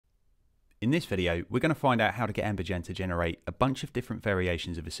In this video, we're going to find out how to get EmberGen to generate a bunch of different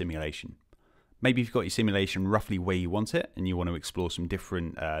variations of a simulation. Maybe you've got your simulation roughly where you want it and you want to explore some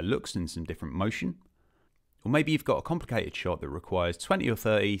different looks and some different motion. Or maybe you've got a complicated shot that requires 20 or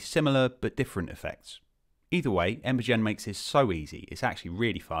 30 similar but different effects. Either way, EmberGen makes this so easy. It's actually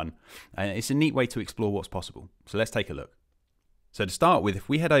really fun and it's a neat way to explore what's possible. So let's take a look. So to start with, if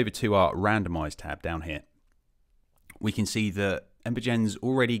we head over to our Randomize tab down here, we can see that EmberGen's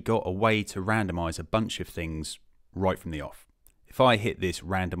already got a way to randomize a bunch of things right from the off. If I hit this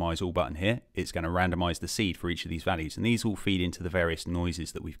Randomize All button here, it's going to randomize the seed for each of these values, and these all feed into the various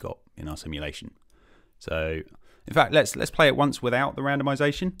noises that we've got in our simulation. So, in fact, let's play it once without the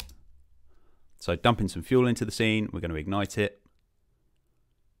randomization. So, dumping some fuel into the scene, we're going to ignite it.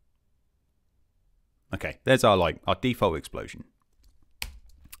 Okay, there's our default explosion.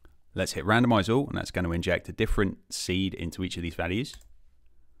 Let's hit Randomize All, and that's going to inject a different seed into each of these values.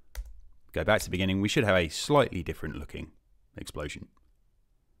 Go back to the beginning, we should have a slightly different looking explosion.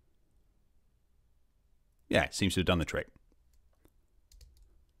 Yeah, it seems to have done the trick.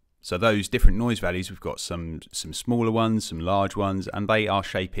 So those different noise values, we've got some smaller ones, some large ones, and they are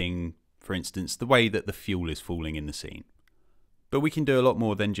shaping, for instance, the way that the fuel is falling in the scene. But we can do a lot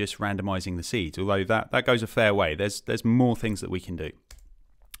more than just randomizing the seeds, although that goes a fair way. There's more things that we can do.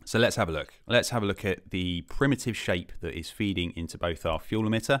 So let's have a look. Let's have a look at the primitive shape that is feeding into both our fuel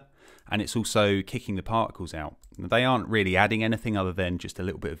emitter, and it's also kicking the particles out. They aren't really adding anything other than just a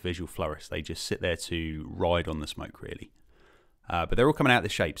little bit of visual flourish. They just sit there to ride on the smoke, really. But they're all coming out of the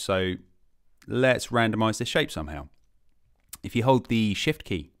shape, so let's randomize this shape somehow. If you hold the Shift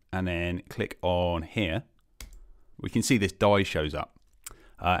key and then click on here, we can see this die shows up.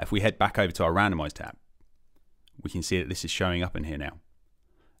 If we head back over to our Randomize tab, we can see that this is showing up in here now.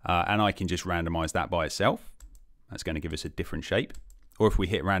 And I can just randomize that by itself. That's going to give us a different shape. Or if we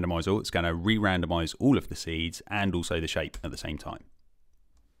hit Randomize All, it's going to re-randomize all of the seeds and also the shape at the same time.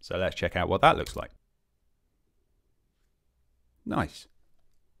 So let's check out what that looks like. Nice.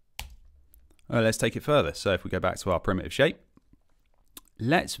 Well, let's take it further. So if we go back to our primitive shape,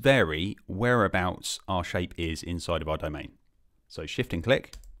 let's vary whereabouts our shape is inside of our domain. So Shift and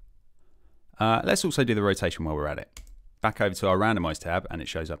click. Let's also do the rotation while we're at it. Back over to our Randomize tab, and it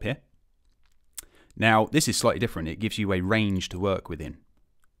shows up here. Now, this is slightly different. It gives you a range to work within.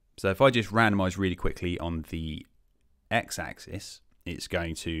 So if I just randomize really quickly on the x-axis, it's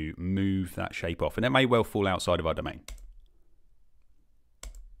going to move that shape off, and it may well fall outside of our domain.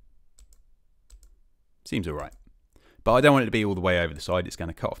 Seems all right. But I don't want it to be all the way over the side. It's going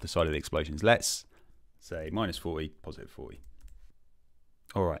to cut off the side of the explosions. Let's say -40, +40.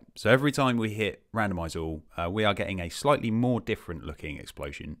 All right, so every time we hit Randomize All, we are getting a slightly more different looking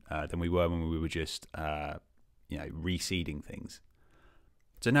explosion than we were when we were just, reseeding things.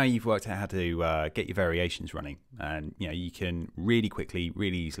 So now you've worked out how to get your variations running, and you can really quickly,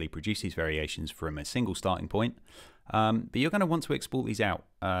 really easily produce these variations from a single starting point. But you're going to want to export these out,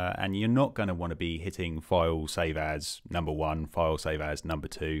 and you're not going to want to be hitting File, Save As, #1, File, Save As,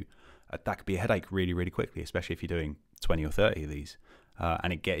 #2. That could be a headache really, really quickly, especially if you're doing 20 or 30 of these.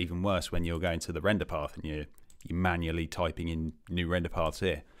 And it get even worse when you're going to the render path and you're manually typing in new render paths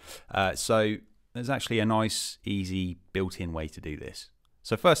here. So there's actually a nice, easy, built-in way to do this.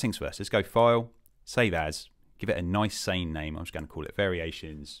 So first things first, let's go File, Save As, give it a nice, sane name. I'm just going to call it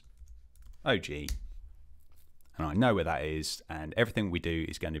Variations OG. And I know where that is, and everything we do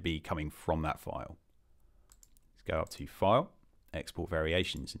is going to be coming from that file. Let's go up to File, Export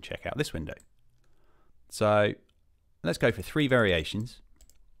Variations, and check out this window. So let's go for 3 variations.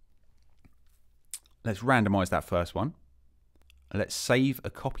 Let's randomize that first one. Let's save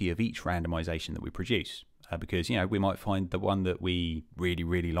a copy of each randomization that we produce because we might find the one that we really,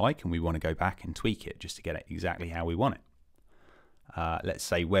 really like and we want to go back and tweak it just to get it exactly how we want it. Let's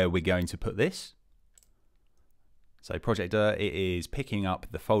say where we're going to put this. So Project Dirt, it is picking up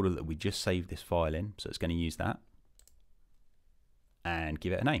the folder that we just saved this file in, so it's going to use that and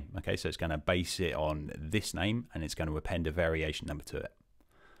give it a name. Okay, so it's going to base it on this name and it's going to append a variation number to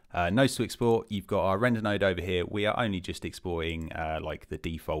it. Notes to export, you've got our render node over here. We are only just exporting like the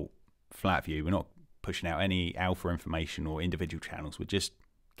default flat view. We're not pushing out any alpha information or individual channels. We're just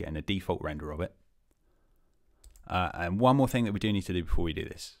getting a default render of it. And one more thing that we do need to do before we do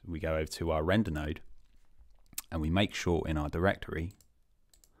this, we go over to our render node and we make sure in our directory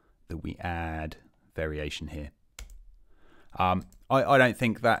that we add variation here. I don't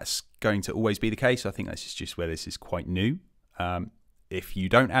think that's going to always be the case. I think that's just where this is quite new. If you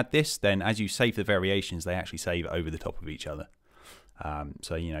don't add this, then as you save the variations, they actually save over the top of each other.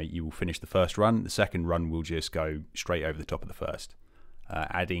 So, you will finish the first run. The second run will just go straight over the top of the first.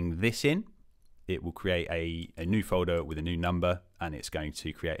 Adding this in it will create a new folder with a new number, and it's going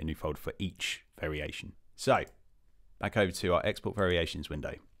to create a new folder for each variation. So back over to our export variations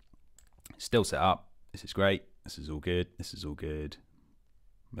window. Still set up. This is great. This is all good. This is all good.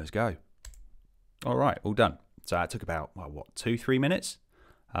 Let's go. All right, all done. So that took about, well, what, 2-3 minutes?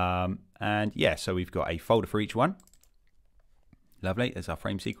 And yeah, so we've got a folder for each one. Lovely. There's our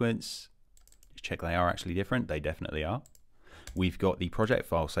frame sequence. Just check they are actually different. They definitely are. We've got the project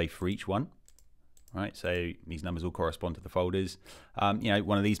file saved for each one. Right, so these numbers all correspond to the folders. You know,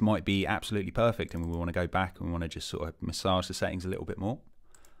 one of these might be absolutely perfect, and we want to go back and we want to just sort of massage the settings a little bit more.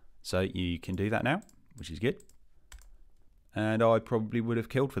 So you can do that now, which is good. And I probably would have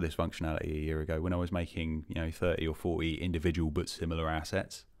killed for this functionality a year ago when I was making, you know, 30 or 40 individual but similar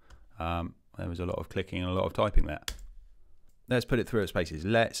assets. There was a lot of clicking and a lot of typing there. Let's put it through its paces.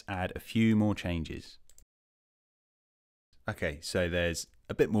 Let's add a few more changes. Okay, so there's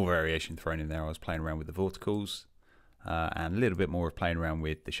a bit more variation thrown in there. I was playing around with the verticals and a little bit more of playing around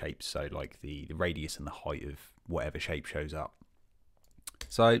with the shapes. So like the radius and the height of whatever shape shows up.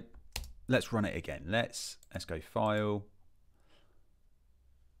 So let's run it again. Let's go File,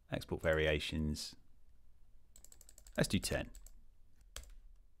 Export Variations. Let's do 10.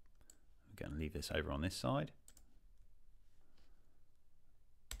 We're going to leave this over on this side.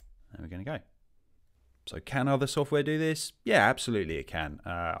 And we're going to go. So can other software do this? Yeah, absolutely it can.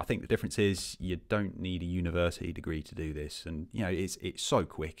 I think the difference is you don't need a university degree to do this, and you know it's so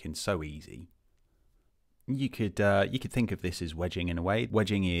quick and so easy. You could think of this as wedging in a way.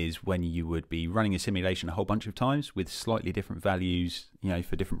 Wedging is when you would be running a simulation a whole bunch of times with slightly different values, you know,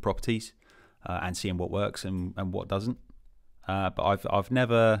 for different properties, and seeing what works and what doesn't. But I've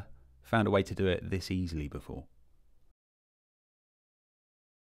never found a way to do it this easily before.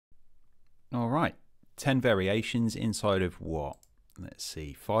 All right. 10 variations inside of what? Let's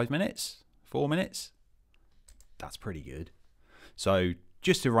see, 5 minutes? 4 minutes? That's pretty good. So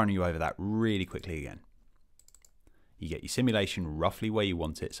just to run you over that really quickly again. You get your simulation roughly where you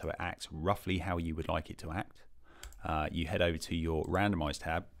want it, so it acts roughly how you would like it to act. You head over to your Randomize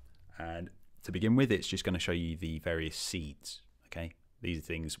tab, and to begin with, it's just going to show you the various seeds. Okay, these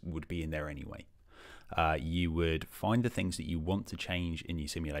things would be in there anyway. You would find the things that you want to change in your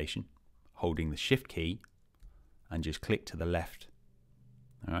simulation, holding the Shift key and just click to the left.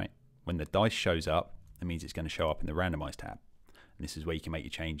 All right. When the dice shows up, that means it's going to show up in the Randomize tab. And this is where you can make your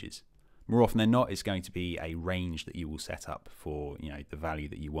changes. More often than not, it's going to be a range that you will set up for, you know, the value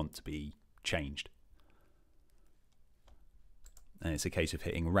that you want to be changed. And it's a case of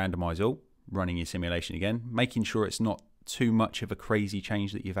hitting Randomize All, running your simulation again, making sure it's not too much of a crazy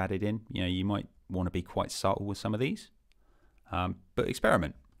change that you've added in. You know, you might want to be quite subtle with some of these, but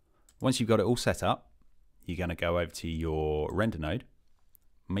experiment. Once you've got it all set up, you're going to go over to your render node,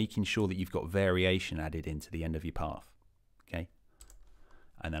 making sure that you've got variation added into the end of your path. Okay,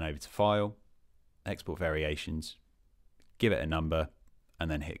 and then over to File, Export Variations, give it a number,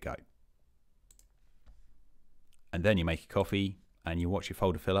 and then hit Go. And then you make a copy and you watch your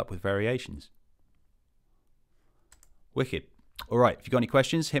folder fill up with variations. Wicked. All right, if you've got any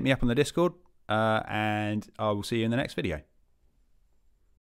questions, hit me up on the Discord, and I will see you in the next video.